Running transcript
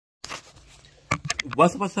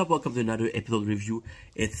What's up? Welcome to another episode review.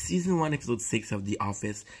 It's season 1, episode 6 of The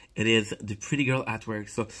Office. It is The Pretty Girl at Work.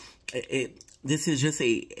 So, this is just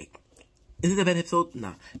is it a bad episode?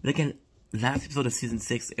 No. But again, last episode of season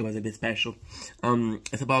 6, it was a bit special.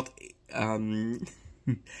 It's about,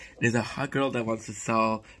 there's a hot girl that wants to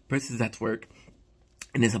sell purses at work.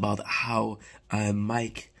 And it's about how,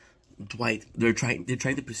 Mike, Dwight, they're trying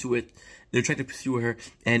to pursue it. They're trying to pursue her.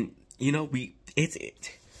 And, you know,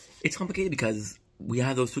 it's complicated because we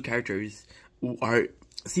have those two characters who are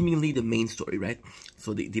seemingly the main story, right?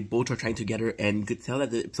 So they both are trying to get her, and you could tell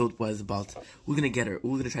that the episode was about who's gonna get her,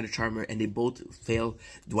 who's gonna try to charm her, and they both fail.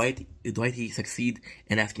 Dwight he succeed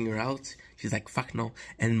in asking her out. She's like, fuck no.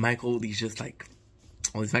 And Michael, he's just like,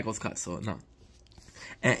 oh, it's Michael Scott, so no.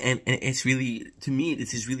 And it's really, to me,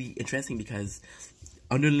 this is really interesting because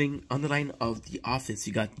underline of The Office,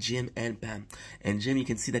 you got Jim and Pam. And Jim, you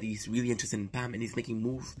can see that he's really interested in Pam and he's making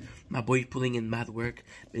moves. My boy pulling in mad work,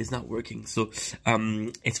 but it's not working. So,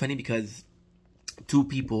 it's funny because two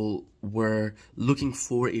people were looking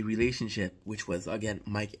for a relationship, which was, again,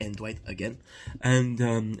 Mike and Dwight again. And,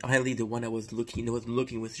 finally, the one I was looking,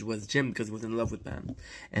 which was Jim, because he was in love with Pam.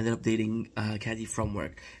 Ended up dating, Candy from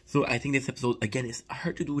work. So, I think this episode, again, is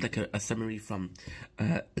hard to do like a summary from,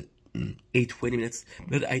 20 minutes,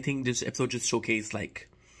 but I think this episode just showcased like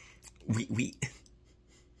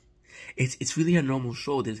it's really a normal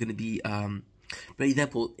show. There's gonna be for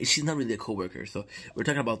example, she's not really a coworker, so we're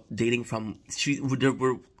talking about dating from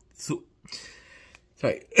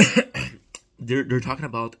they're talking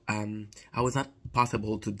about how it's not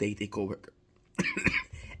possible to date a coworker.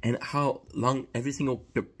 And how long every single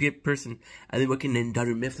person I've been working in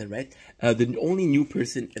Dunder Mifflin, right? The only new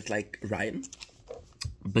person is like Ryan.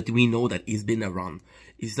 But we know that he's been around.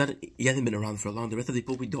 He hasn't been around for long. The rest of the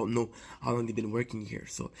people, we don't know how long they've been working here.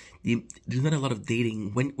 So there's not a lot of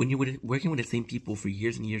dating. When you're working with the same people for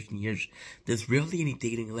years and years and years, there's rarely any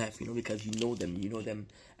dating left, you know, because you know them. You know them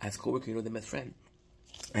as coworker, you know them as friend.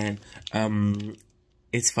 And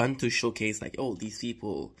it's fun to showcase like, oh, these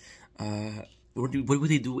people, what would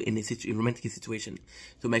they do in a romantic situation?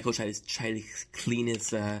 So Michael tried to clean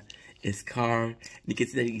his car. You can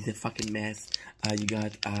see that he's a fucking mess. You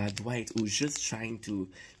got Dwight, who's just trying to.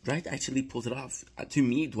 Dwight actually pulls it off. To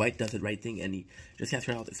me, Dwight does the right thing, and he just asks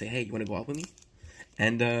her out to say, "Hey, you want to go out with me?"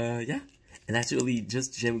 And yeah, and that's really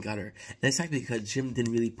just Jim got her. And it's actually because Jim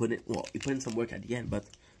didn't really put in. Well, he put in some work at the end, but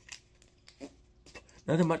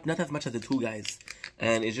not as much as the two guys.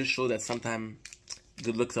 And it just shows that sometimes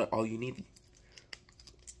good looks are all you need.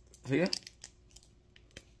 So yeah,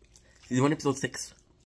 season 1, episode 6.